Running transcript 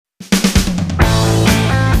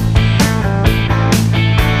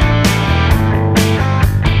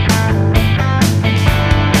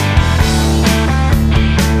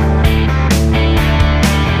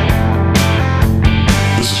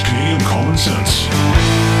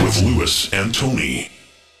Tony.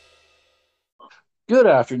 Good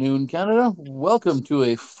afternoon, Canada. Welcome to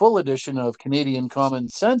a full edition of Canadian Common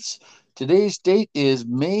Sense. Today's date is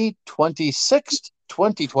May 26th,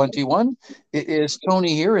 2021. It is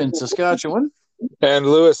Tony here in Saskatchewan. And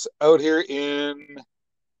Lewis out here in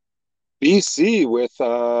BC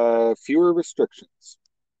with fewer restrictions.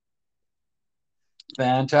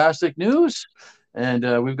 Fantastic news.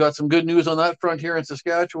 And we've got some good news on that front here in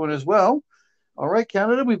Saskatchewan as well. All right,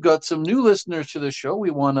 Canada, we've got some new listeners to the show. We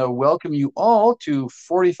want to welcome you all to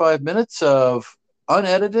 45 minutes of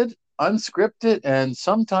unedited, unscripted, and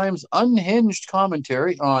sometimes unhinged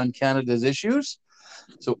commentary on Canada's issues.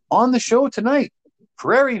 So, on the show tonight,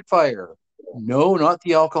 Prairie Fire. No, not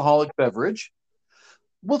the alcoholic beverage.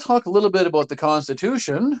 We'll talk a little bit about the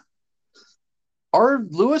Constitution. Are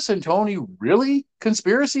Lewis and Tony really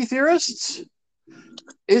conspiracy theorists?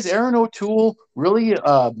 Is Aaron O'Toole really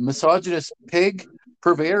a misogynist pig,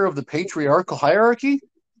 purveyor of the patriarchal hierarchy?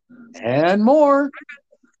 And more.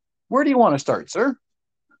 Where do you want to start, sir?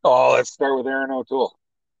 Oh, let's start with Aaron O'Toole.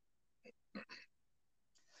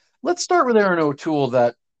 Let's start with Aaron O'Toole,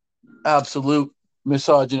 that absolute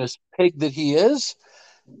misogynist pig that he is.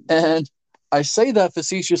 And I say that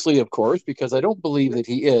facetiously, of course, because I don't believe that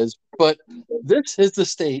he is. But this is the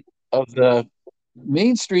state of the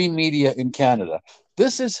mainstream media in Canada.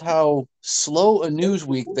 This is how slow a news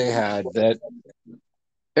week they had, that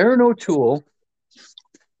Aaron O'Toole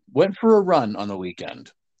went for a run on the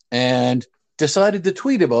weekend and decided to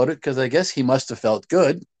tweet about it because I guess he must have felt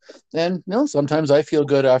good. And sometimes I feel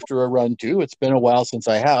good after a run too. It's been a while since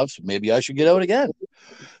I have, so maybe I should get out again.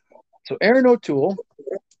 So Aaron O'Toole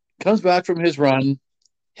comes back from his run.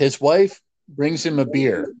 His wife brings him a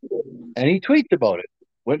beer, and he tweets about it.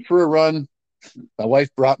 Went for a run. My wife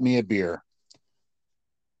brought me a beer.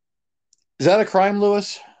 Is that a crime,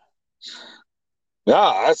 Lewis?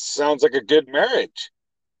 Yeah, that sounds like a good marriage.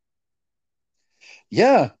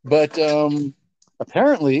 Yeah, but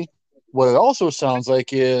apparently what it also sounds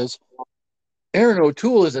like is Aaron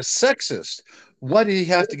O'Toole is a sexist. Why did he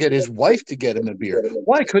have to get his wife to get him a beer?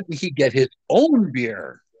 Why couldn't he get his own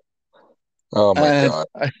beer? Oh, my And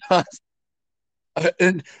God.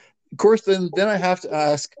 and of course, then I have to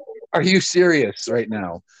ask, are you serious right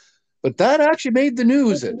now? But that actually made the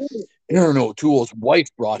news. That Aaron O'Toole's wife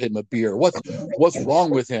brought him a beer. What's wrong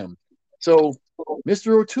with him? So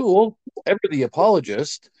Mr. O'Toole, ever the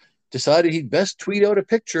apologist, decided he'd best tweet out a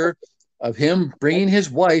picture of him bringing his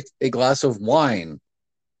wife a glass of wine.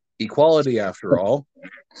 Equality, after all.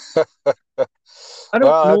 I don't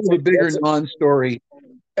Well, know of a bigger non-story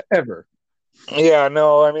ever. Yeah,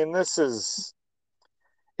 no, I mean,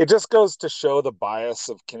 it just goes to show the bias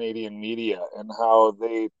of Canadian media and how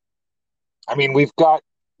we've got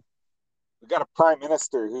a prime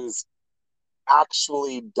minister who's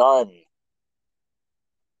actually done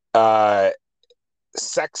uh,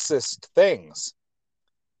 sexist things,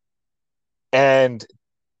 and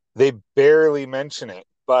they barely mention it.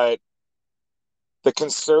 But the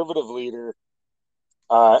conservative leader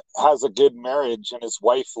has a good marriage, and his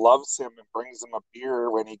wife loves him and brings him a beer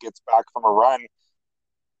when he gets back from a run.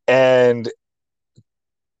 And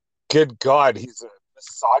good God, he's a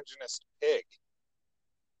misogynist pig.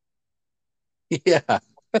 Yeah.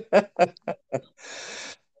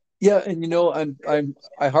 Yeah, and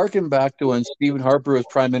I harken back to when Stephen Harper was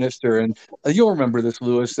prime minister, and you'll remember this,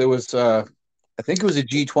 Lewis. There was I think it was a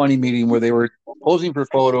G20 meeting where they were posing for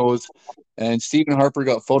photos, and Stephen Harper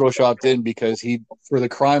got photoshopped in because he for the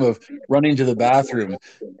crime of running to the bathroom,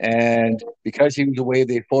 and because he was away,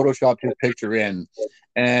 they photoshopped his picture in,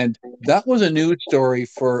 and that was a news story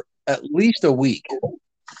for at least a week.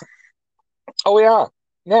 Oh yeah,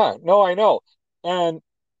 yeah, no, I know, and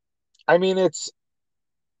I mean this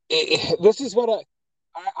is what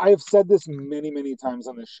I have said this many, many times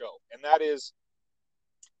on this show, and that is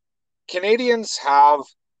Canadians have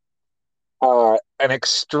an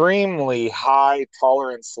extremely high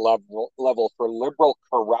tolerance level for liberal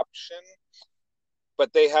corruption,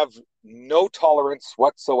 but they have no tolerance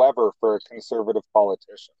whatsoever for a conservative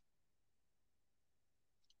politician.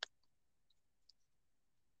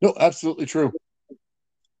 No, absolutely true.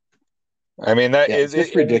 I mean, that Yeah, is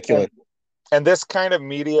it's ridiculous. And this kind of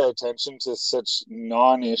media attention to such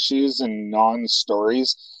non-issues and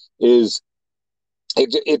non-stories is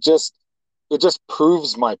it just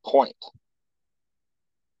proves my point.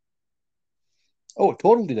 Oh, it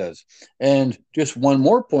totally does. And just one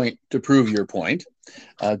more point to prove your point.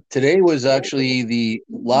 Today was actually the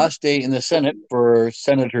last day in the Senate for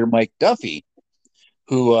Senator Mike Duffy,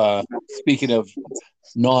 who, speaking of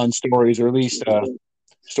non stories, or at least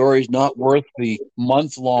stories not worth the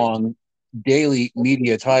month long daily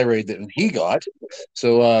media tirade that he got.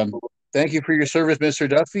 So thank you for your service, Mr.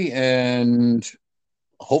 Duffy, and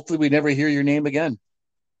hopefully we never hear your name again.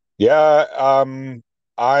 Yeah,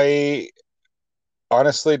 I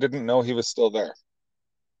honestly didn't know he was still there.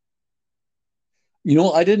 You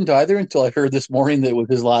know, I didn't either until I heard this morning that it was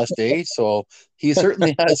his last day. So he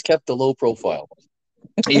certainly has kept a low profile.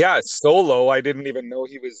 Yeah, so low, I didn't even know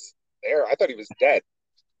he was there. I thought he was dead.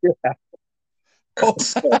 Yeah. Oh,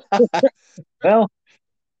 So, well,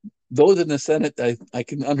 those in the Senate, I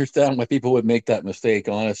can understand why people would make that mistake,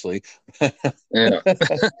 honestly. yeah.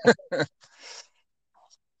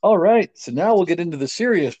 All right. So now we'll get into the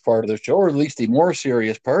serious part of the show, or at least the more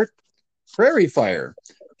serious part, prairie fire.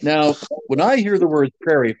 Now, when I hear the word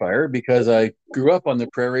prairie fire, because I grew up on the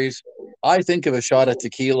prairies, I think of a shot of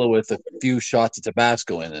tequila with a few shots of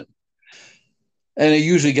Tabasco in it. And I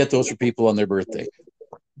usually get those for people on their birthday.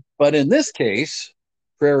 But in this case,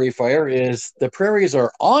 prairie fire is the prairies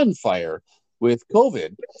are on fire with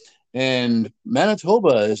COVID. And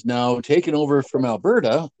Manitoba is now taken over from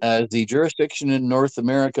Alberta as the jurisdiction in North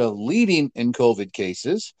America leading in COVID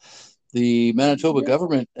cases. The Manitoba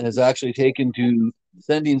government has actually taken to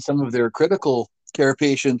sending some of their critical care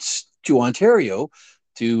patients to Ontario,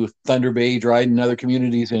 to Thunder Bay, Dryden, and other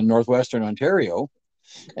communities in northwestern Ontario.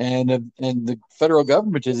 And the federal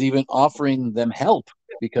government is even offering them help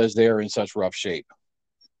because they are in such rough shape.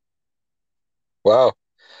 Wow.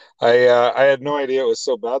 I had no idea it was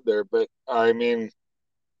so bad there, but I mean,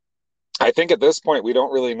 I think at this point we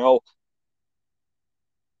don't really know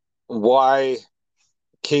why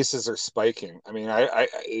cases are spiking. I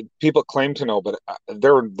mean, people claim to know, but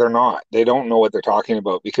they're not. They don't know what they're talking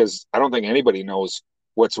about because I don't think anybody knows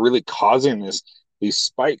what's really causing these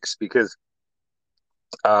spikes. Because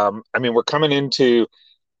I mean, we're coming into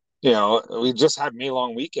we just had May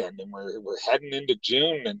long weekend, and we're heading into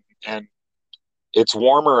June, and it's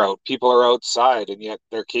warmer out. People are outside, and yet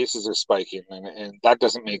their cases are spiking, and that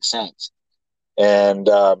doesn't make sense. And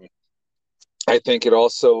I think it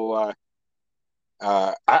also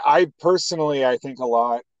I personally, I think a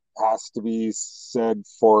lot has to be said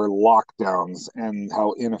for lockdowns and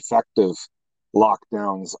how ineffective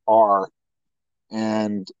lockdowns are.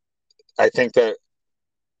 And I think that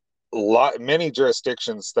many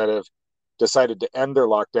jurisdictions that have decided to end their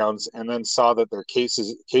lockdowns and then saw that their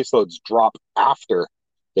caseloads drop after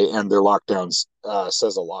they end their lockdowns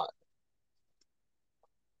says a lot.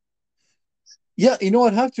 Yeah, you know,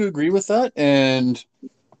 I'd have to agree with that. And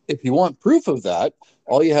if you want proof of that,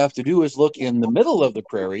 all you have to do is look in the middle of the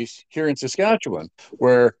prairies here in Saskatchewan,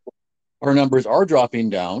 where our numbers are dropping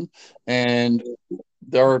down and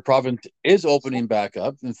our province is opening back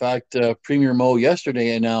up. In fact, Premier Moe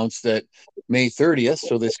yesterday announced that May 30th,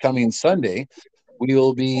 so this coming Sunday, we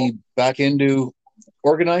will be back into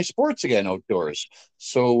organized sports again outdoors.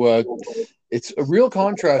 So it's a real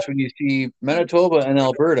contrast when you see Manitoba and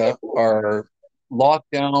Alberta are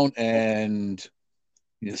locked down and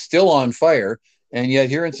still on fire. And yet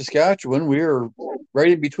here in Saskatchewan, we're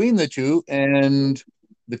right in between the two and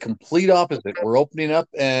the complete opposite. We're opening up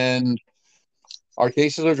and our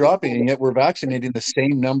cases are dropping, and yet we're vaccinating the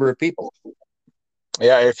same number of people.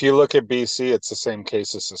 Yeah, if you look at BC, it's the same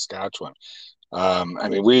case as Saskatchewan. I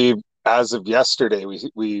mean, as of yesterday,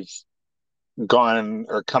 we've gone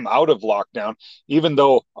or come out of lockdown, even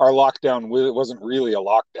though our lockdown wasn't really a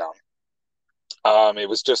lockdown. It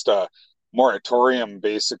was just a moratorium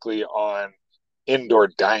basically on indoor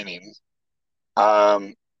dining.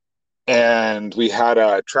 Um, and we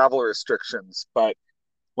had travel restrictions. But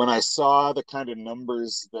when I saw the kind of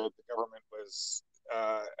numbers that the government was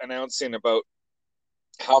announcing about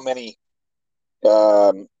how many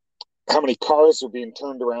um, how many cars were being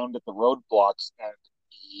turned around at the roadblocks, and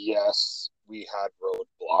yes, we had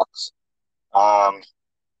roadblocks. Um,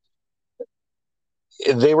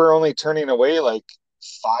 they were only turning away like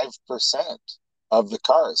 5% of the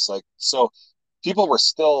cars. Like, so people were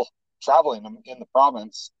still traveling in the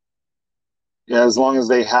province, yeah, as long as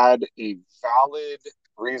they had a valid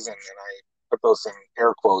reason, and I put those in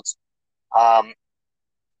air quotes. Um,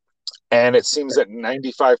 and it seems that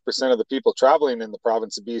 95% of the people traveling in the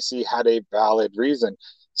province of BC had a valid reason.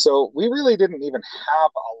 So we really didn't even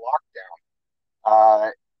have a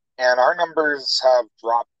lockdown. And our numbers have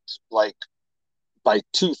dropped like by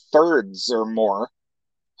 2/3 or more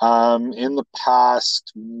in the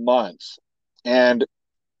past month. And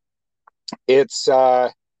it's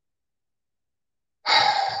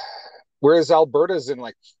whereas Alberta's in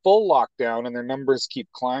like full lockdown and their numbers keep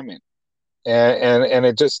climbing. And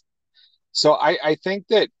it just so I think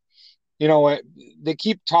that they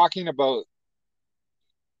keep talking about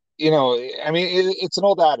I mean it's an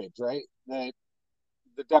old adage, right? that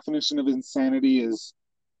the definition of insanity is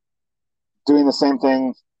doing the same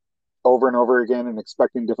thing over and over again and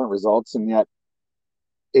expecting different results, and yet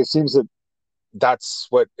it seems that that's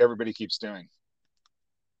what everybody keeps doing.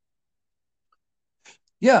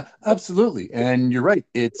 Yeah, absolutely. And you're right.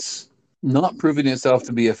 It's not proving itself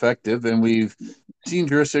to be effective. And we've seen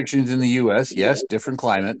jurisdictions in the US, yes, different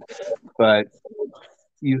climate, but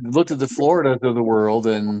you looked at the Floridas of the world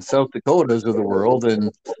and South Dakotas of the world,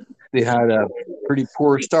 and they had a pretty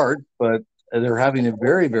poor start, but they're having a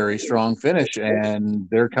very, very strong finish, and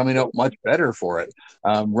they're coming out much better for it.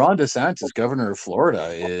 Ron DeSantis, governor of Florida,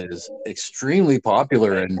 is extremely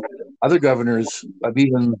popular, and other governors of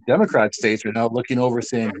even Democrat states are now looking over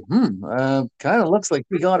saying, kind of looks like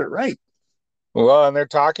we got it right. Well, and they're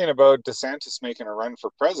talking about DeSantis making a run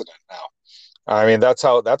for president now. I mean, that's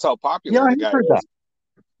how Yeah, popular I the guy heard that. is.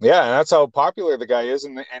 Yeah, and that's how popular the guy is,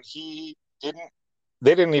 and he didn't.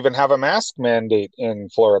 They didn't even have a mask mandate in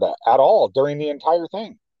Florida at all during the entire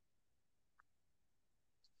thing.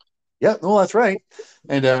 Yeah, well, that's right.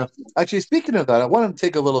 And actually, speaking of that, I want to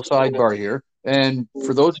take a little sidebar here. And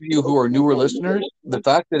for those of you who are newer listeners, the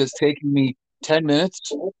fact that it's taking me 10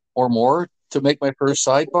 minutes or more to make my first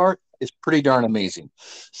sidebar is pretty darn amazing.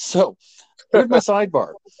 So here's my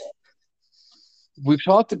sidebar. We've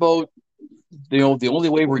talked about, the only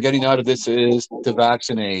way we're getting out of this is to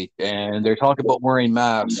vaccinate, and they're talking about wearing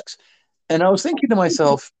masks. And I was thinking to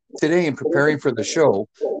myself today in preparing for the show,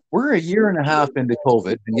 we're a year and a half into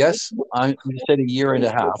COVID. And yes, I said a year and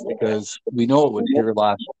a half because we know it was here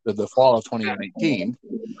the fall of 2019.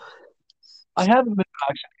 I haven't been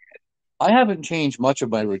vaccinated. I haven't changed much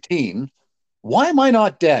of my routine. Why am I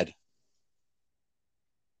not dead?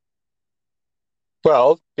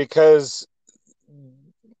 Well, because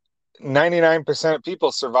 99% of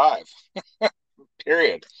people survive.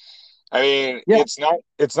 Period. I mean, Yeah.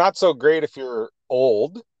 it's not so great if you're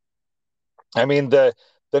old. I mean, the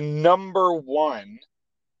number one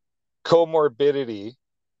comorbidity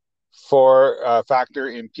for a factor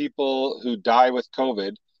in people who die with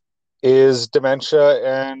COVID is dementia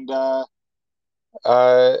and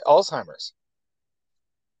Alzheimer's.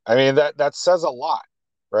 I mean, that says a lot,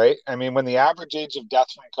 right? I mean, when the average age of death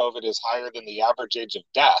from COVID is higher than the average age of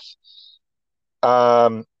death,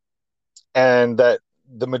 um, and that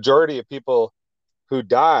the majority of people who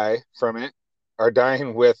die from it are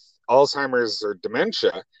dying with Alzheimer's or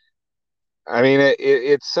dementia. I mean,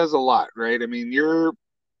 it says a lot, right? I mean, you're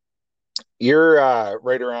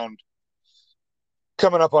right around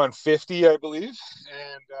coming up on 50, I believe,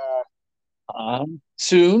 and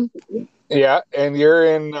Soon. yeah, and you're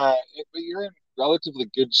in relatively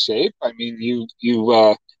good shape. I mean,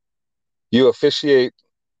 you officiate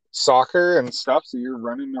soccer and stuff, so you're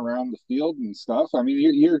running around the field and stuff. I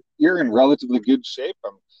mean, you're in relatively good shape.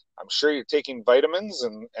 I'm sure you're taking vitamins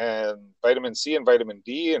and vitamin C and vitamin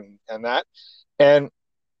D and that, and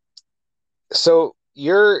so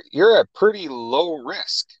you're at pretty low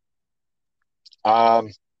risk. Um,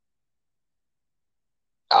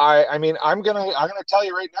 I mean, I'm gonna tell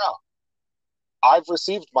you right now, I've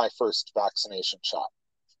received my first vaccination shot.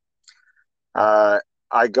 Uh,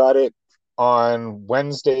 I got it on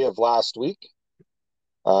Wednesday of last week.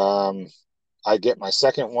 Um, I get my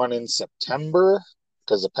second one in September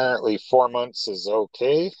because apparently 4 months is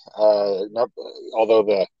okay. Although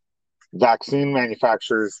the vaccine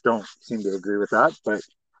manufacturers don't seem to agree with that, but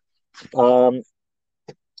um,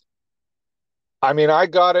 I mean, I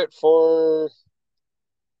got it for.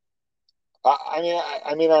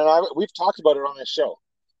 We've talked about it on this show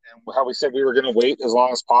and how we said we were going to wait as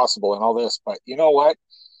long as possible and all this, but you know what?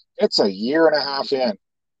 It's a year and a half in.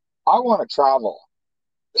 I want to travel.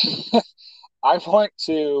 I want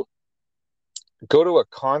to go to a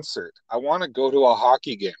concert. I want to go to a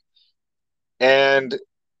hockey game. And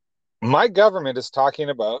my government is talking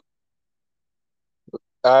about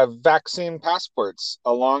vaccine passports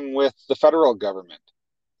along with the federal government.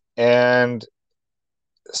 And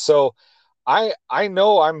so I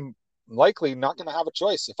know I'm likely not going to have a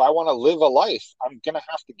choice. If I want to live a life, I'm going to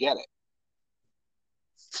have to get it.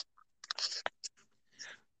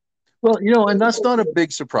 Well, and that's not a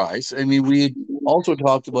big surprise. I mean, we also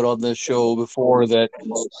talked about on this show before that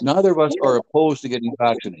neither of us are opposed to getting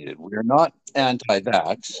vaccinated. We are not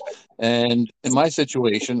anti-vax. And in my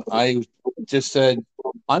situation, I just said,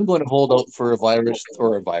 I'm going to hold out for a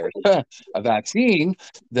vaccine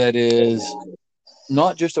that is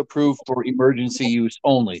not just approved for emergency use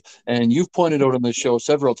only. And you've pointed out on the show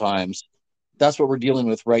several times that's what we're dealing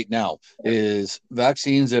with right now is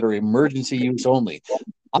vaccines that are emergency use only.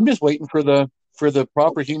 I'm just waiting for the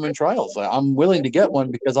proper human trials. I'm willing to get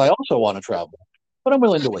one because I also want to travel, but I'm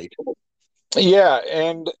willing to wait. Yeah,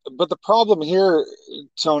 but the problem here,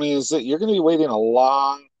 Tony, is that you're going to be waiting a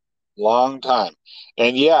long, long time.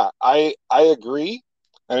 And yeah, I agree.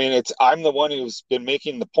 I mean, it's I'm the one who's been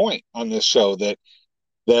making the point on this show that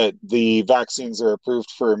the vaccines are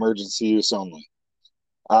approved for emergency use only.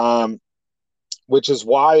 Um, which is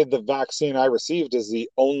why the vaccine I received is the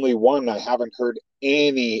only one I haven't heard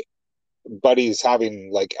anybody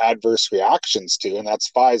having like adverse reactions to, and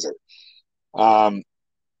that's Pfizer. Um,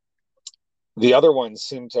 the other ones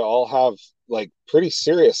seem to all have like pretty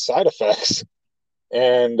serious side effects.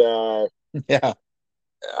 And Yeah.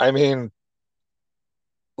 I mean,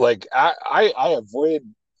 like I avoid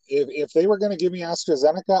if they were going to give me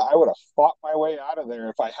AstraZeneca, I would have fought my way out of there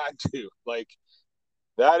if I had to. Like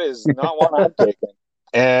that is not one I'm taking.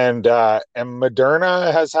 And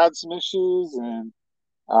Moderna has had some issues, and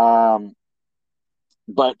um,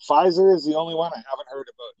 but Pfizer is the only one I haven't heard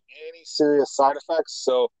about any serious side effects.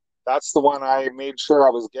 So that's the one I made sure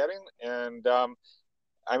I was getting. And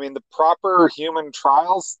I mean, the proper human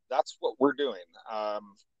trials, that's what we're doing.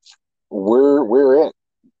 We're it.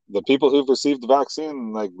 The people who've received the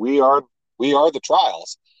vaccine, like we are the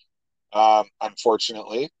trials,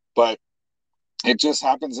 unfortunately. But it just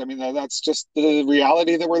happens. I mean, that's just the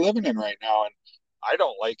reality that we're living in right now, and I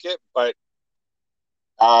don't like it. But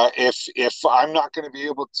if I'm not going to be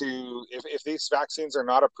able to, if these vaccines are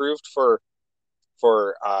not approved for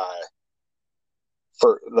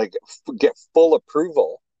like get full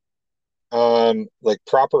approval, like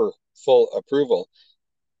proper full approval,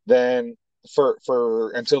 then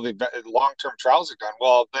for until the long term trials are done,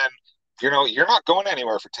 well then you're not going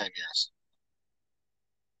anywhere for 10 years.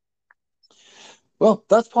 Well,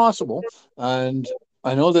 that's possible. And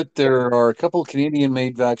I know that there are a couple Canadian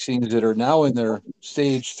made vaccines that are now in their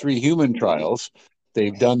stage three human trials.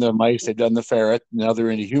 They've done the mice, they've done the ferret, now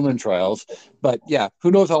they're into human trials. But yeah,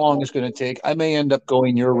 who knows how long it's going to take? I may end up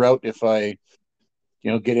going your route if I,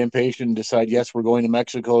 get impatient and decide, yes, we're going to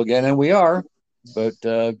Mexico again. And we are, but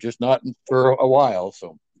just not for a while.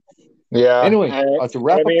 So Yeah, anyway, to I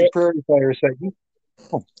wrap up the mean, prairie fire segment.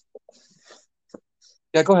 Oh,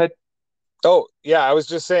 yeah, go ahead. oh yeah, I was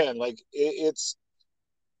just saying, like it's.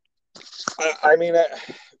 I mean,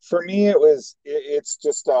 for me, it's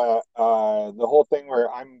just the whole thing where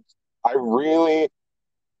I really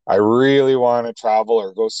I really want to travel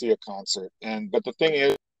or go see a concert, and but the thing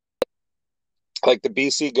is, like the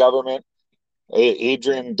BC government,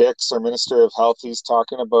 Adrian Dix, our Minister of Health, he's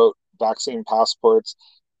talking about vaccine passports.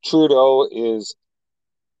 Trudeau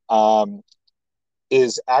um,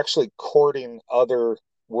 is actually courting other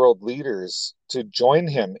world leaders to join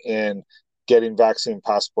him in getting vaccine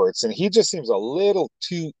passports, and he just seems a little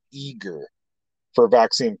too eager for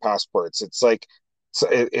vaccine passports. It's like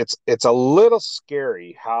it's a little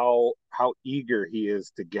scary how eager he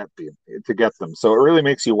is to get them. So it really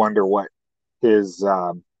makes you wonder what his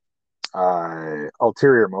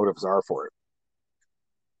ulterior motives are for it.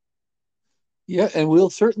 Yeah, and we'll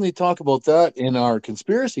certainly talk about that in our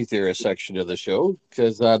conspiracy theorist section of the show,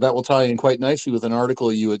 because that will tie in quite nicely with an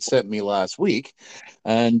article you had sent me last week.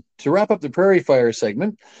 And to wrap up the prairie fire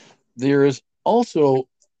segment, there is also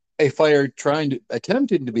a fire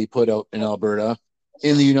attempting to be put out in Alberta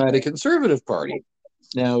in the United Conservative Party.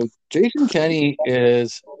 Now, Jason Kenney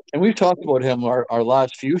is, and we've talked about him our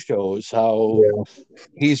last few shows, how Yeah.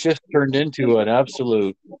 he's just turned into an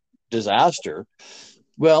absolute disaster.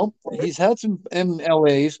 Well, he's had some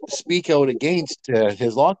MLAs speak out against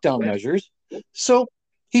his lockdown measures, so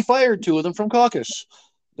he fired two of them from caucus.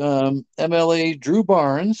 MLA Drew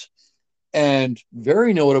Barnes and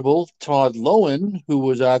very notable Todd Lowen, who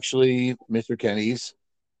was actually Mr. Kenney's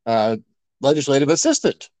uh, legislative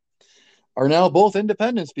assistant, are now both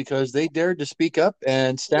independents because they dared to speak up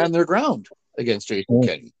and stand their ground against Jason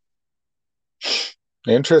Kenney.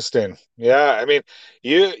 Interesting. Yeah, I mean,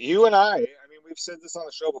 you and I mean, we've said this on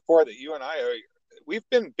the show before that you and I are we've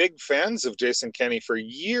been big fans of Jason Kenney for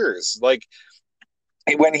years. Like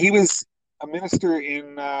when he was a minister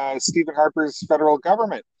in Stephen Harper's federal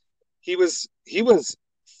government, he was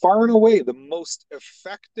far and away the most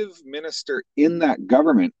effective minister in that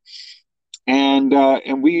government.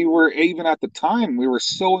 And we were even at the time we were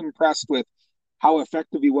so impressed with how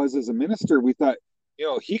effective he was as a minister. We thought,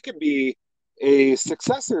 he could be a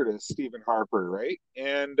successor to Stephen Harper, right?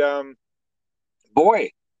 And boy,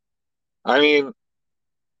 I mean,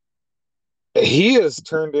 he has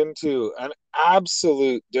turned into an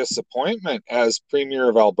absolute disappointment as premier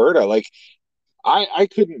of Alberta. Like I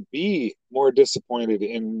couldn't be more disappointed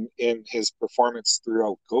in his performance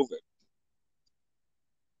throughout COVID.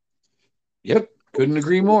 Yep, couldn't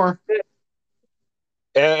agree more.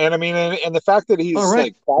 And I mean, and the fact that All he's right.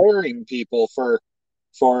 like firing people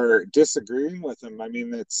for disagreeing with him, I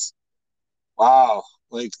mean, it's wow,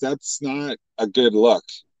 like that's not a good look.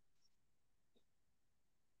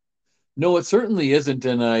 No, it certainly isn't.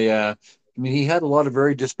 And I mean, he had a lot of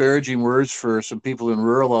very disparaging words for some people in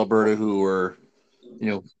rural Alberta who were,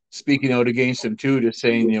 speaking out against him too, just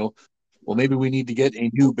saying, well, maybe we need to get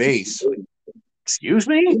a new base. Excuse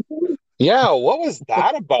me? Yeah, what was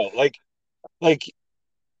that about? Like,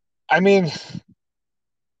 I mean,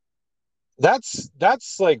 that's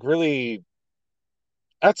like really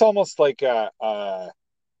that's almost like a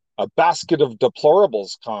basket of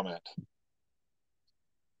deplorables comment.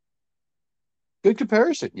 Good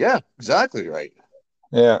comparison. Yeah, exactly right.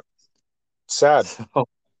 Yeah, sad. So,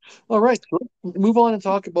 all right. So let's move on and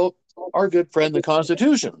talk about our good friend, the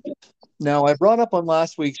Constitution. Now, I brought up on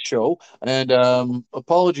last week's show, and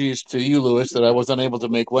apologies to you, Lewis, that I was unable to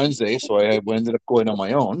make Wednesday, so I ended up going on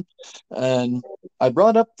my own. And I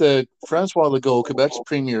brought up that Francois Legault, Quebec's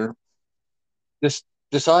premier, just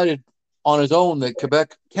decided on his own that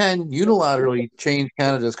Quebec can unilaterally change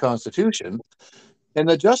Canada's constitution, and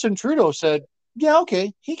that Justin Trudeau said, "Yeah,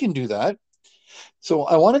 okay, he can do that." So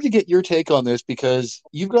I wanted to get your take on this because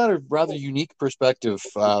you've got a rather unique perspective,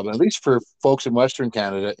 at least for folks in Western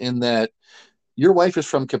Canada, in that your wife is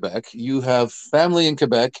from Quebec, you have family in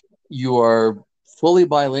Quebec, you are fully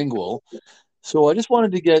bilingual. So I just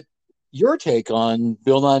wanted to get your take on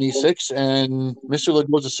Bill 96 and Mr.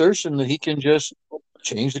 Legault's assertion that he can just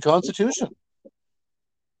change the Constitution.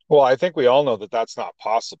 Well, I think we all know that that's not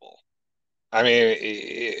possible. I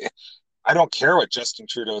mean, I don't care what Justin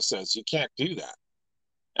Trudeau says. You can't do that.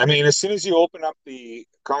 I mean, as soon as you open up the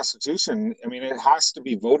Constitution, I mean, it has to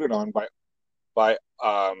be voted on by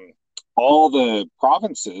all the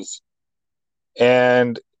provinces,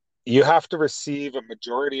 and you have to receive a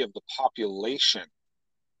majority of the population.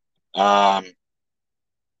 Um,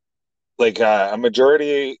 a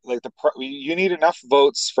majority, you need enough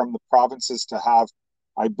votes from the provinces to have,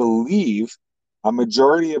 I believe, a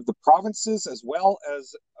majority of the provinces as well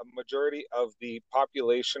as a majority of the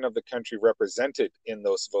population of the country represented in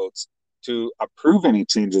those votes to approve any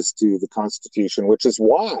changes to the Constitution, which is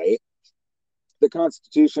why the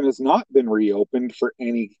Constitution has not been reopened for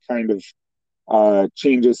any kind of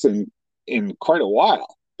changes in quite a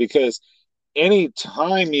while because any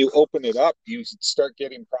time you open it up, you start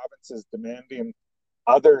getting provinces demanding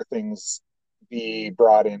other things be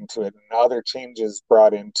brought into it and other changes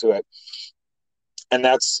brought into it, and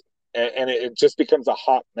it just becomes a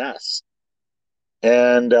hot mess.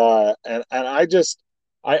 And I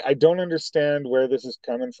don't understand where this is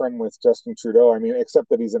coming from with Justin Trudeau. I mean, except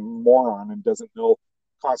that he's a moron and doesn't know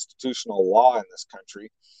constitutional law in this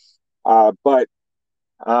country. But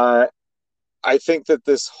uh, I think that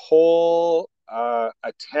this whole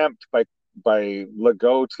attempt by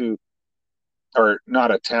Legault to, or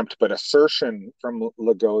not attempt, but assertion from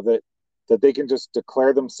Legault that they can just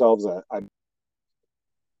declare themselves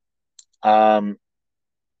um,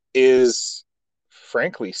 is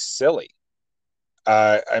frankly silly.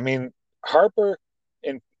 I mean, Harper,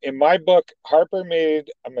 in my book, Harper made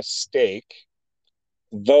a mistake,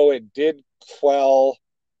 though it did quell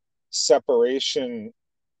separation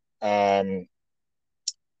um,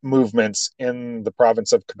 movements in the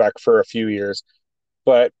province of Quebec for a few years.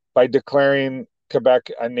 But by declaring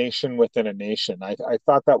Quebec a nation within a nation, I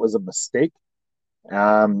thought that was a mistake.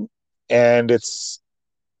 Um, and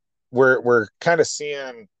we're kind of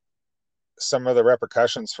seeing some of the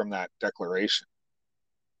repercussions from that declaration.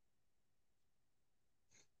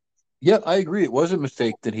 Yeah, I agree. It was a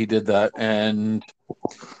mistake that he did that. And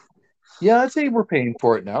yeah, I'd say we're paying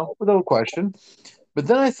for it now, without question. But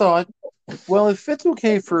then I thought, well, if it's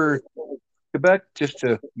okay for Quebec just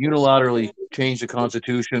to unilaterally change the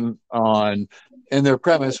constitution on, and their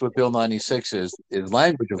premise with Bill 96 is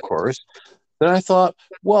language, of course, then I thought,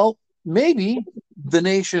 well, maybe the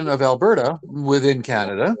nation of Alberta within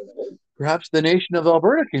Canada, perhaps the nation of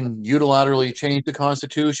Alberta can unilaterally change the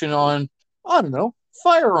constitution on, I don't know,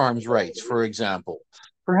 firearms rights, for example.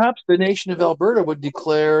 Perhaps the nation of Alberta would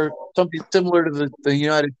declare something similar to the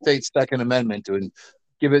United States Second Amendment and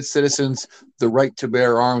give its citizens the right to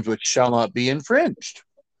bear arms, which shall not be infringed.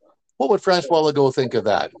 What would Francois Legault think of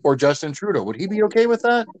that? Or Justin Trudeau? Would he be okay with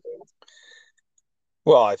that?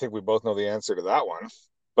 Well, I think we both know the answer to that one.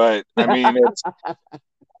 But I mean, it's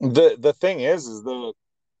the thing is the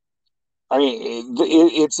I mean,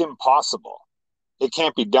 it's impossible. It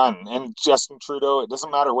can't be done. And Justin Trudeau, it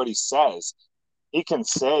doesn't matter what he says. He can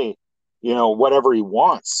say, whatever he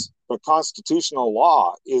wants. But constitutional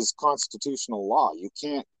law is constitutional law. You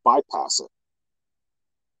can't bypass it.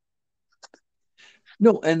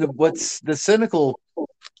 No, and what's the cynical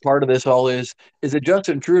part of this all is that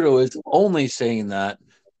Justin Trudeau is only saying that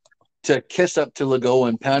to kiss up to Legault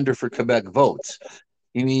and pander for Quebec votes.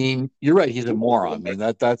 I mean, you're right. He's a moron. I mean,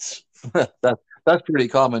 that's that's pretty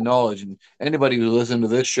common knowledge, and anybody who listened to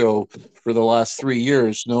this show for the last 3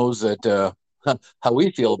 years knows that how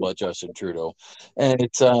we feel about Justin Trudeau, and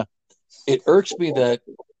it irks me that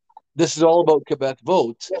this is all about Quebec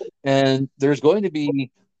votes, and there's going to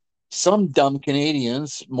be some dumb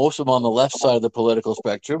Canadians, most of them on the left side of the political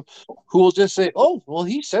spectrum, who will just say, "Oh, well,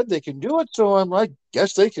 he said they can do it, so I'm like,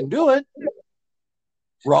 guess they can do it." Yeah,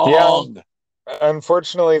 Wrong.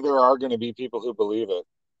 unfortunately, there are going to be people who believe it,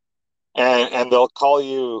 and they'll call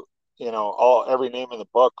you, all every name in the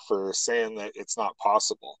book for saying that it's not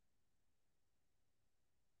possible.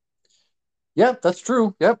 Yeah, that's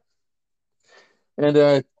true. Yep. And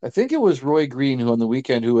I think it was Roy Green who on the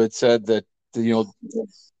weekend who had said that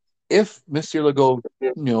if Mr. Legault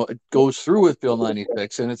goes through with Bill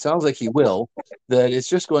 96, and it sounds like he will, that it's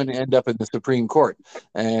just going to end up in the Supreme Court.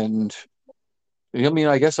 And I mean,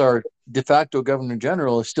 I guess our de facto Governor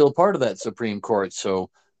General is still part of that Supreme Court. So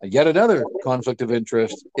yet another conflict of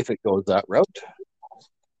interest if it goes that route.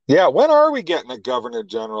 Yeah, when are we getting a Governor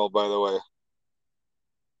General, by the way?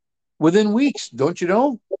 Within weeks, don't you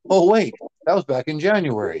know? Oh, wait, that was back in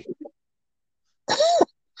January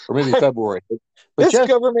or maybe February. But This yes,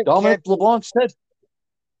 government Dominic can't LeBlanc said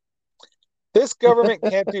this government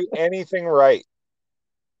can't do anything right.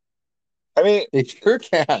 I mean, they sure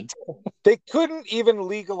can't. they couldn't even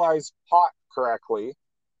legalize pot correctly.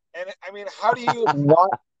 And I mean, how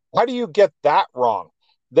do you get that wrong?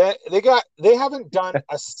 That they haven't done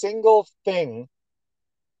a single thing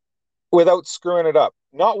without screwing it up.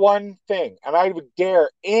 Not one thing. And I would dare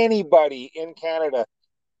anybody in Canada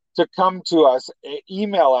to come to us,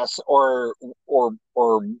 email us, or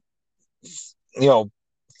you know,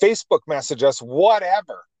 Facebook message us,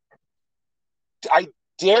 whatever. I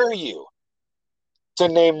dare you to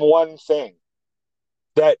name one thing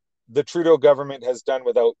that the Trudeau government has done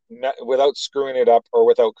without screwing it up or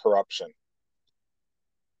without corruption.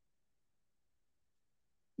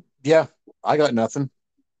 Yeah, I got nothing.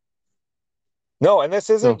 No, and this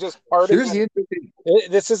isn't So just here's the partisan. interesting.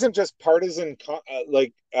 This isn't just partisan,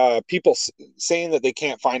 people saying that they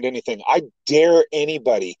can't find anything. I dare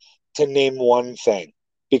anybody to name one thing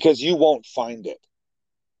because you won't find it.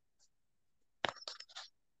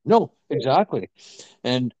 No, exactly.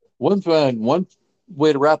 And one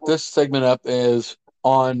way to wrap this segment up is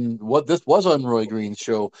on what this was on Roy Green's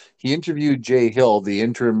show. He interviewed Jay Hill, the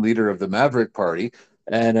interim leader of the Maverick Party,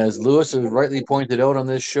 and as Lewis has rightly pointed out on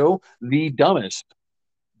this show, the dumbest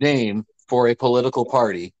name for a political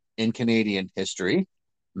party in Canadian history,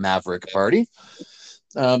 Maverick Party.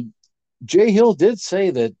 Um, Jay Hill did say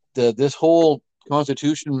that this whole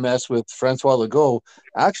constitution mess with Francois Legault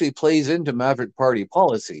actually plays into Maverick Party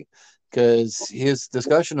policy because his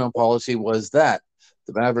discussion on policy was that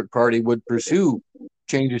the Maverick Party would pursue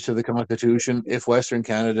changes to the Constitution if Western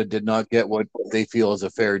Canada did not get what they feel is a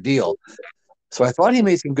fair deal. So I thought he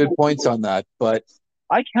made some good points on that, but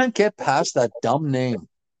I can't get past that dumb name.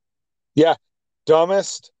 Yeah,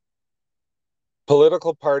 dumbest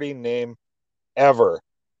political party name ever,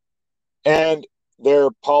 and their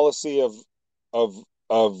policy of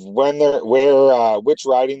when they're where which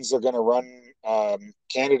ridings they're going to run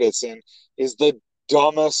candidates in is the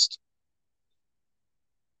dumbest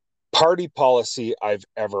party policy I've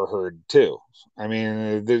ever heard too. I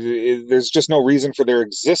mean, there's just no reason for their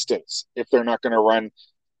existence if they're not going to run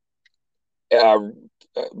uh,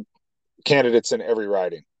 candidates in every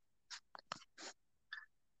riding.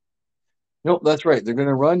 No, that's right. They're going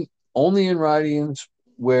to run only in ridings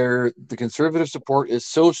where the conservative support is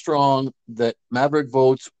so strong that Maverick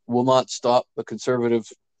votes will not stop the conservative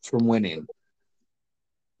from winning.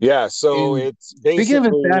 Yeah, so And speaking of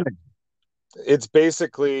insanity, it's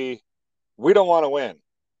basically we don't want to win.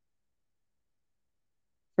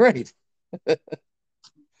 right?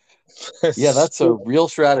 Yeah, that's a real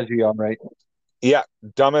strategy, all right. Yeah,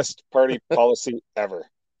 dumbest party policy ever.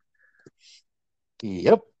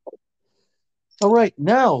 Yep. All right,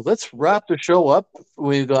 now let's wrap the show up.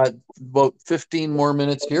 We've got about 15 more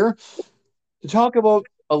minutes here to talk about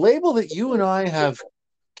a label that you and I have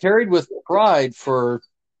carried with pride for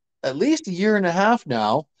at least a year and a half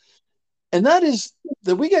now, and that is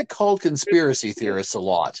that we get called conspiracy theorists a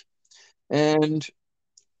lot. And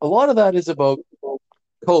a lot of that is about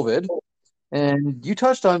COVID. And you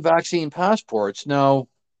touched on vaccine passports. Now,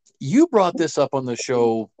 you brought this up on the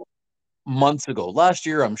show months ago, last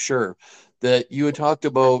year, I'm sure, that you had talked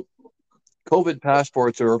about COVID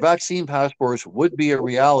passports or vaccine passports would be a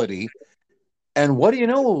reality. And what do you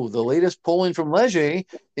know? The latest polling from Leger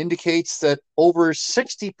indicates that over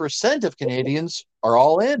 60% of Canadians are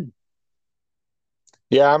all in.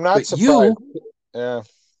 Yeah, I'm not But surprised. you, Yeah.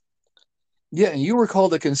 yeah, and you were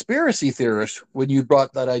called a conspiracy theorist when you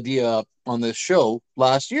brought that idea up on this show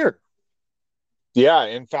last year. Yeah,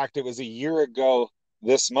 in fact, it was a year ago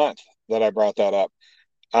this month that I brought that up.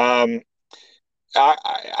 Um,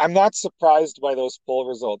 I'm not surprised by those poll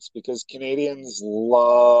results because Canadians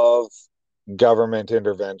love government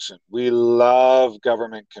intervention. We love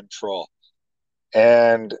government control,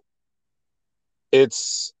 and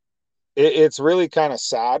it's it's really kind of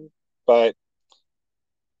sad, but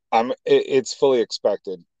it's fully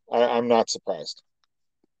expected. I'm not surprised.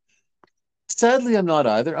 Sadly, I'm not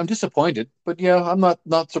either. I'm disappointed, but yeah, I'm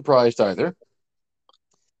not surprised either.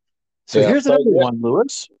 So Yeah, here's but another yeah, one,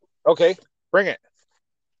 Lewis. okay, bring it.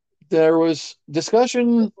 There was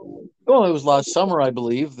discussion. Well, it was last summer, I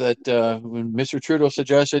believe, that when Mr. Trudeau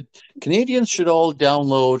suggested Canadians should all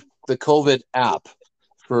download the COVID app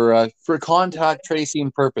for contact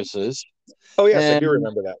tracing purposes. Oh yes, I do And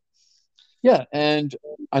remember that. yeah, and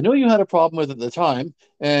I know you had a problem with it at the time.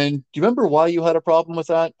 And do you remember why you had a problem with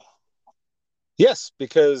that? Yes,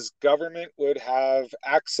 because government would have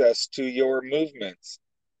access to your movements.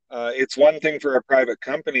 It's one thing for a private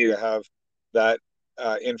company to have that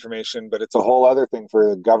information, but it's a whole other thing for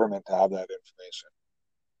the government to have that information.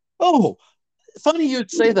 Oh, funny you'd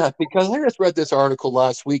say that because I just read this article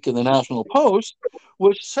last week in the National Post,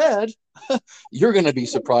 which said, you're going to be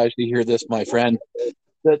surprised to hear this, my friend,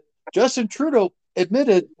 that Justin Trudeau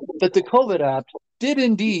admitted that the COVID apps did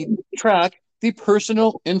indeed track the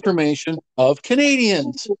personal information of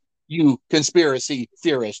Canadians. You conspiracy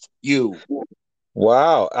theorist, you.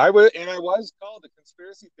 Wow, I was called a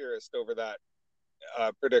conspiracy theorist over that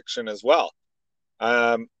prediction as well.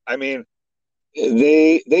 I mean,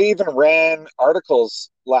 they even ran articles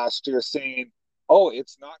last year saying, "Oh,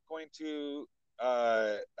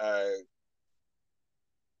 uh, uh,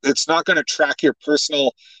 it's not going to track your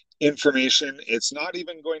personal information. It's not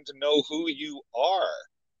even going to know who you are.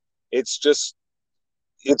 It's just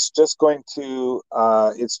it's just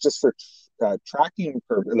for tracking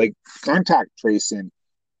like contact tracing,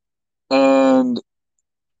 and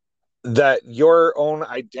that your own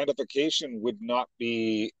identification would not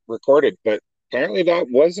be recorded." But apparently that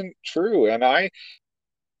wasn't true, and I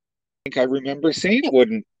think I remember saying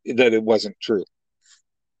it wasn't true.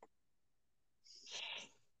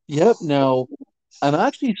 Yep. Now, I'm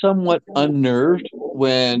actually somewhat unnerved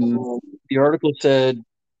when the article said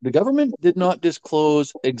the government did not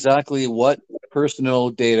disclose exactly what personal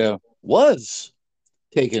data was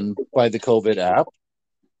taken by the COVID app.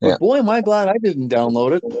 Yeah. But boy, am I glad I didn't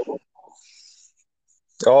download it.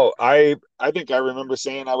 Oh, I think I remember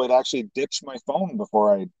saying I would actually ditch my phone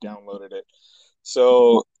before I downloaded it.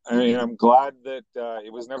 So I mean, I'm glad that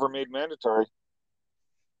it was never made mandatory.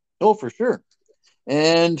 Oh, for sure.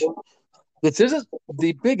 And this isn't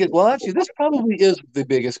the biggest, well, actually, this probably is the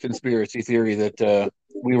biggest conspiracy theory that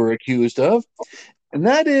we were accused of, and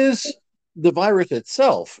that is the virus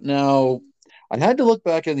itself. Now, I had to look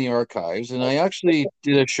back in the archives, and I actually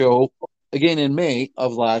did a show again in May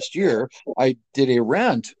of last year. I did a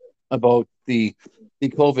rant about the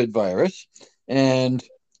COVID virus, and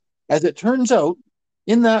as it turns out,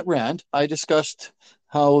 in that rant, I discussed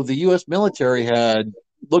how the U.S. military had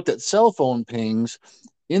looked at cell phone pings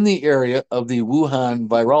in the area of the Wuhan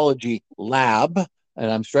Virology Lab,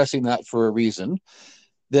 and I'm stressing that for a reason,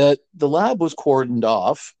 that the lab was cordoned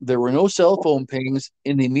off. There were no cell phone pings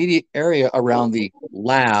in the immediate area around the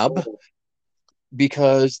lab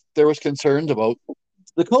because there was concerns about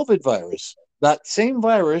the COVID virus. That same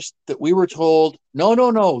virus that we were told, no,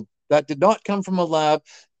 no, no, that did not come from a lab.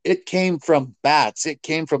 It came from bats. It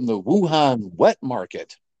came from the Wuhan wet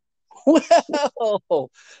market. Well,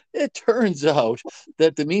 it turns out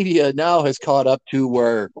that the media now has caught up to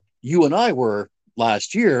where you and I were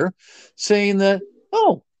last year, saying that,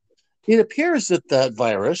 oh, it appears that that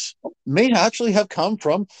virus may actually have come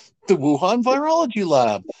from the Wuhan Virology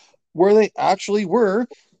Lab, where they actually were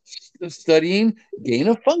studying gain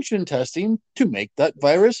of function testing to make that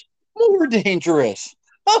virus more dangerous.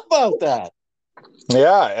 How about that?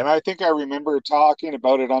 Yeah, and I think I remember talking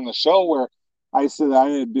about it on the show where I said I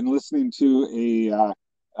had been listening to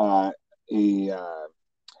uh, a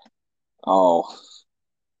oh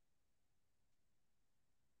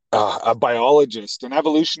a biologist, an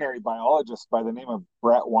evolutionary biologist by the name of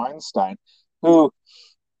Brett Weinstein, who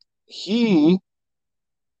he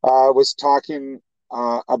was talking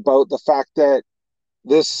about the fact that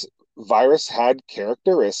this virus had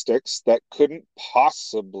characteristics that couldn't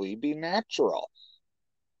possibly be natural.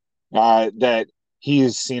 that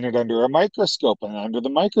he's seen it under a microscope, and under the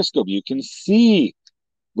microscope, you can see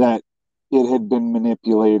that it had been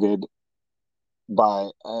manipulated by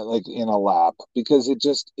like in a lab because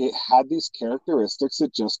it had these characteristics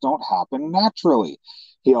that just don't happen naturally.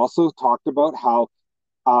 He also talked about how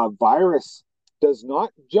a virus does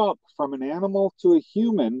not jump from an animal to a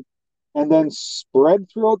human and then spread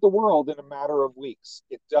throughout the world in a matter of weeks.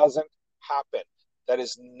 It doesn't happen. That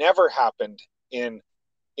has never happened in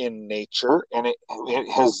nature, and it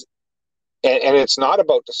has, and it's not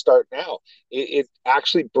about to start now. It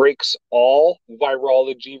actually breaks all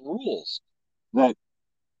virology rules that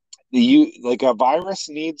like a virus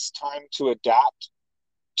needs time to adapt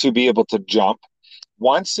to be able to jump.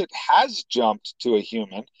 Once it has jumped to a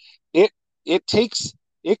human, it it takes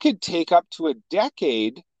it could take up to a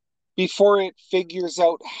decade before it figures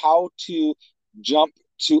out how to jump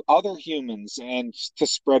to other humans and to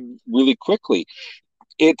spread really quickly.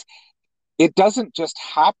 It it doesn't just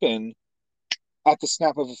happen at the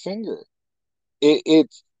snap of a finger.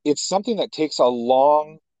 It's something that takes a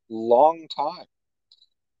long time.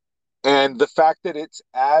 And the fact that it's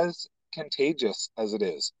as contagious as it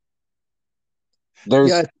is, there's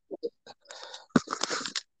Yeah,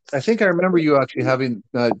 I think I remember you actually having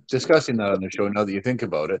discussing that on the show. Now that you think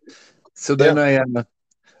about it, so yeah. then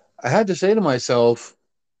I had to say to myself,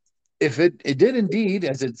 if it did indeed,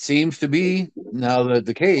 as it seems to be now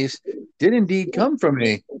the case, did indeed come from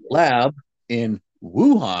a lab in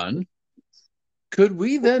Wuhan, could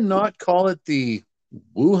we then not call it the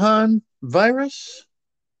Wuhan virus?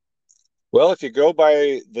 Well, if you go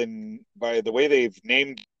by the way they've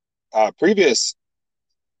named previous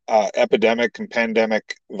epidemic and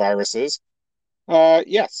pandemic viruses,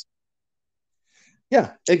 yes,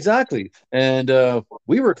 Yeah, exactly. And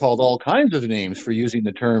we were called all kinds of names for using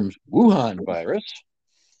the terms Wuhan virus,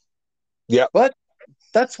 yeah, but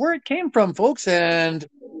that's where it came from, folks. And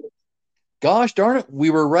gosh darn it, we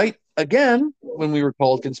were right again when we were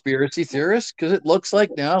called conspiracy theorists because it looks like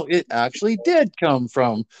now it actually did come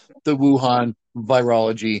from the Wuhan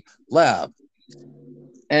virology lab.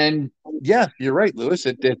 And yeah, you're right, Lewis.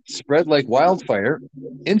 It spread like wildfire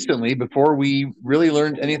instantly before we really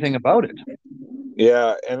learned anything about it.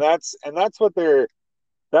 yeah, and that's what they're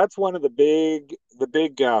that's one of the big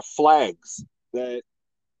flags that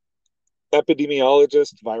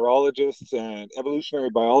epidemiologists, virologists, and evolutionary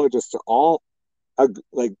biologists are all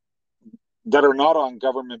like that are not on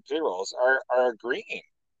government payrolls are agreeing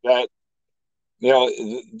that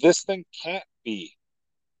this thing can't be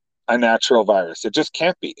a natural virus. It just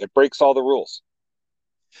can't be. It breaks all the rules.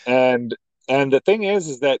 And and the thing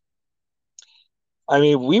is that I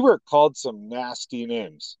mean we were called some nasty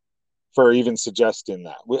names for even suggesting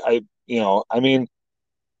that. I mean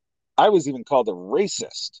I was even called a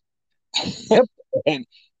racist. Yep. and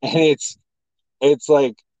and it's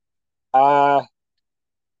like uh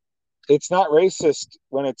it's not racist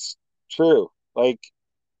when it's true. Like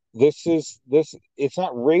this it's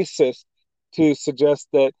not racist to suggest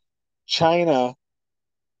that China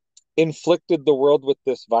inflicted the world with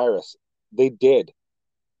this virus. They did.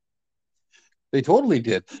 They totally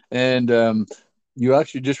did. And you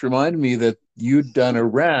actually just reminded me that you'd done a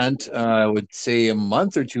rant, I would say a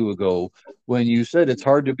month or two ago, when you said it's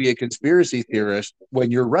hard to be a conspiracy theorist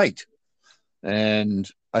when you're right. And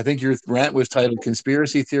I think your rant was titled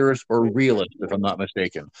Conspiracy Theorist or Realist, if I'm not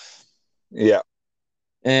mistaken. Yeah.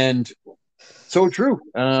 And so true.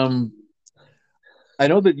 I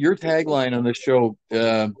know that your tagline on this show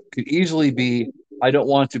could easily be I don't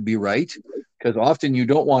want to be right, because often you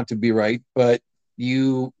don't want to be right, but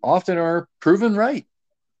you often are proven right.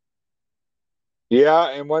 Yeah,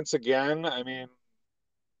 and once again, I mean,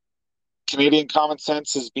 Canadian common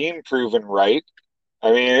sense is being proven right.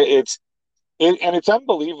 I mean, and it's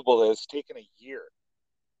unbelievable that it's taken a year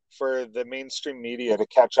for the mainstream media to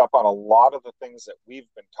catch up on a lot of the things that we've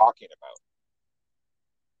been talking about.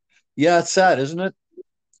 Yeah, it's sad, isn't it?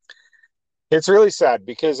 It's really sad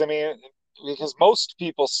because I mean, because most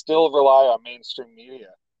people still rely on mainstream media,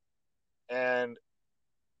 and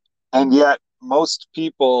and yet most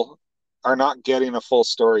people are not getting a full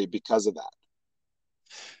story because of that.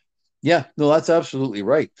 Yeah, no, that's absolutely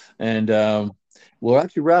right. And we'll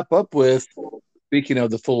actually wrap up with speaking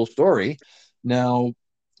of the full story. Now,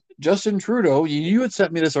 Justin Trudeau, you had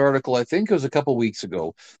sent me this article, I think it was a couple weeks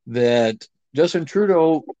ago, that Justin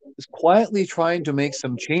Trudeau is quietly trying to make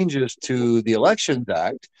some changes to the Elections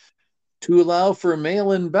Act to allow for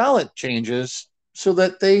mail in ballot changes so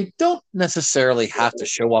that they don't necessarily have to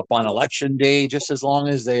show up on election day just as long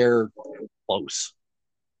as they're close.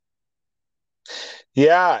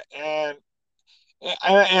 Yeah, and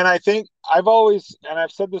and I think I've always, and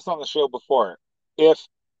I've said this on the show before,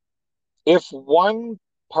 if one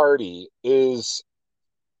party is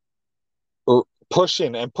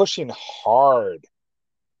pushing hard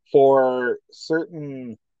for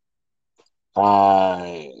certain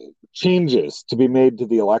uh, changes to be made to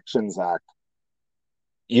the Elections Act,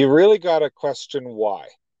 you really got to question why,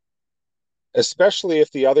 especially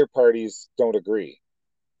if the other parties don't agree,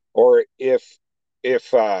 or if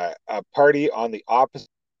a party on the opposite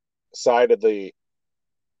side of the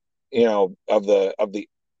of the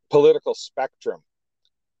political spectrum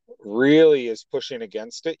really is pushing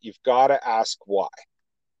against it. You've got to ask why.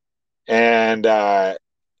 And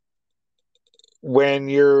when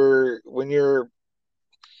you're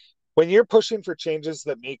pushing for changes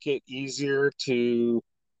that make it easier to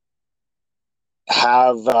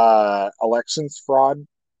have elections fraud,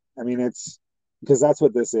 I mean, it's because that's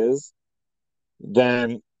what this is.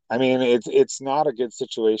 Then I mean, it's not a good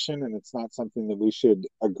situation, and it's not something that we should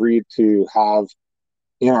agree to have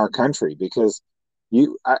in our country. Because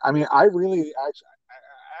I mean, I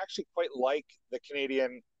actually quite like the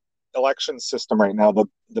Canadian election system right now. The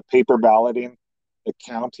paper balloting, the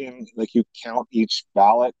counting, like you count each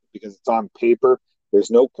ballot because it's on paper.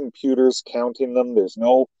 There's no computers counting them. There's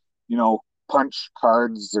no, you know, punch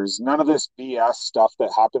cards. There's none of this BS stuff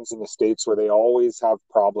that happens in the States where they always have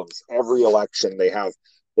problems. Every election they have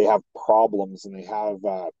problems, and they have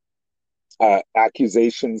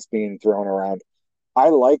accusations being thrown around. I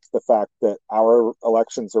like the fact that our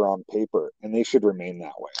elections are on paper, and they should remain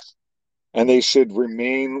that way. And they should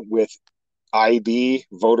remain with ID,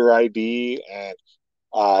 voter ID,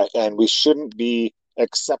 and we shouldn't be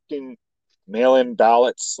accepting mail-in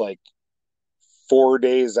ballots like 4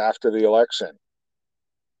 days after the election.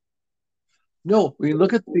 No, we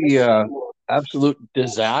look at the absolute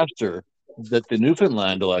disaster that the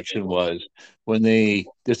Newfoundland election was when they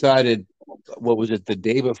decided, what was it, the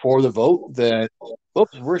day before the vote, that,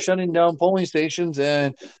 oops, we're shutting down polling stations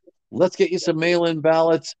and let's get you some mail in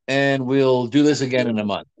ballots and we'll do this again in a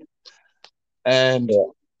month. And Yeah.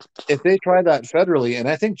 if they try that federally, and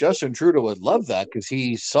I think Justin Trudeau would love that because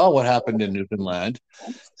he saw what happened in Newfoundland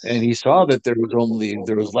and he saw that there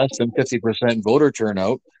was less than 50% voter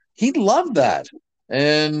turnout. He'd love that.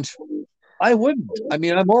 And I wouldn't. I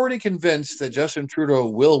mean, I'm already convinced that Justin Trudeau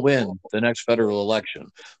will win the next federal election,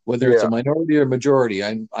 whether it's a Yeah. minority or majority.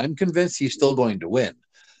 I'm convinced he's still going to win.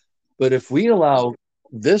 But if we allow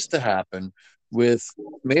this to happen, with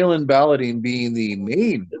mail-in balloting being the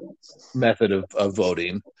main method of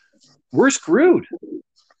voting, we're screwed.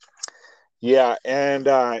 Yeah, and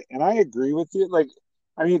I agree with you. Like,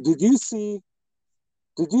 I mean, did you see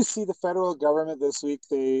the federal government this week?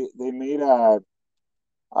 They made a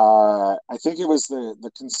I think it was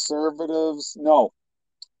the conservatives. No,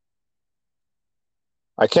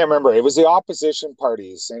 I can't remember. It was the opposition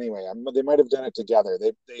parties. Anyway, they might have done it together.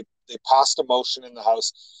 They passed a motion in the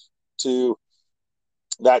House to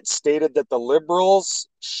that stated that the Liberals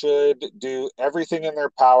should do everything in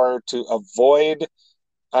their power to avoid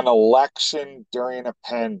an election during a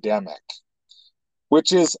pandemic,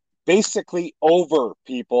 which is basically over,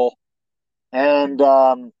 people. And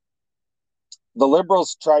the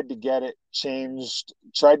Liberals tried to get it changed,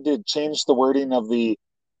 tried to change the wording of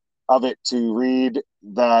it to read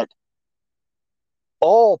that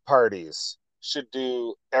all parties should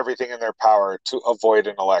do everything in their power to avoid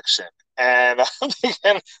an election. And I'm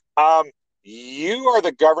thinking, you are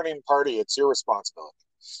the governing party; it's your responsibility.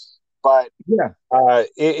 But Yeah.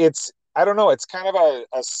 it's I don't know. It's kind of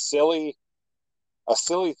a silly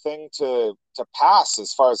thing to pass,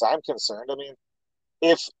 as far as I'm concerned. I mean,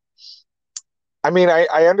 if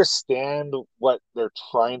I understand what they're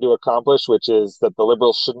trying to accomplish, which is that the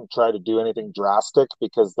Liberals shouldn't try to do anything drastic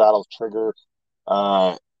because that'll trigger,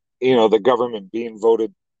 uh, the government being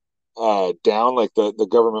voted down, like the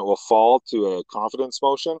government will fall to a confidence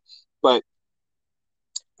motion. But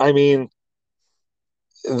I mean,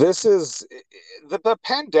 this is the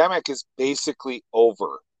pandemic is basically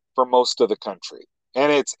over for most of the country,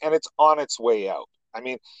 and it's on its way out. I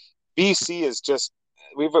mean, BC is just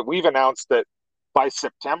we've announced that by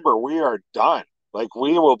September we are done. Like,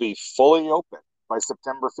 we will be fully open by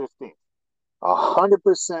September 15th.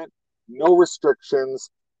 100%, no restrictions.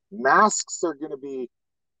 Masks are going to be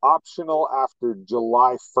optional after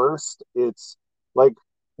July 1st. It's like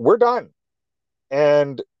we're done.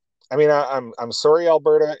 And I mean, I'm sorry,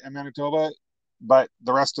 Alberta and Manitoba, but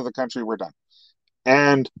the rest of the country, we're done.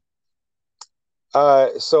 And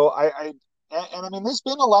so I mean, there's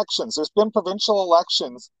been elections, there's been provincial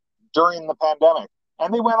elections during the pandemic,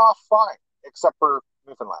 and they went off fine, except for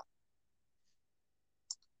Newfoundland.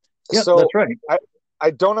 Yep, So that's right. I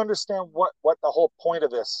don't understand what the whole point of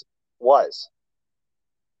this was,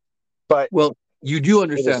 but Well, you do it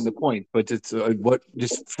understand was, the point, but it's what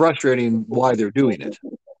just frustrating why they're doing it.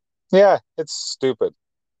 yeah, it's stupid.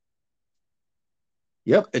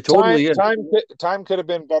 Yep, it Time totally is. time time could have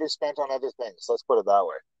been better spent on other things. Let's put it that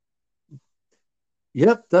way.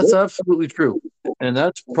 Yep, that's absolutely true. And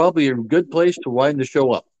that's probably a good place to wind the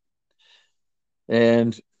show up.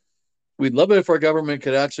 And we'd love it if our government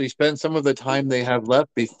could actually spend some of the time they have left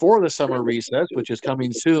before the summer recess, which is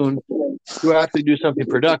coming soon, to actually do something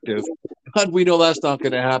productive. But we know that's not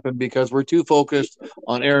going to happen because we're too focused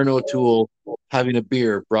on Aaron O'Toole having a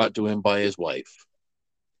beer brought to him by his wife.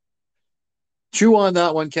 Chew on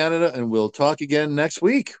that one, Canada, and we'll talk again next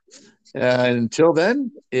week. Until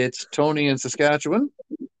then, it's Tony in Saskatchewan.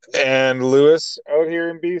 And Lewis out here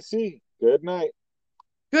in BC. Good night.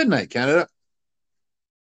 Good night, Canada.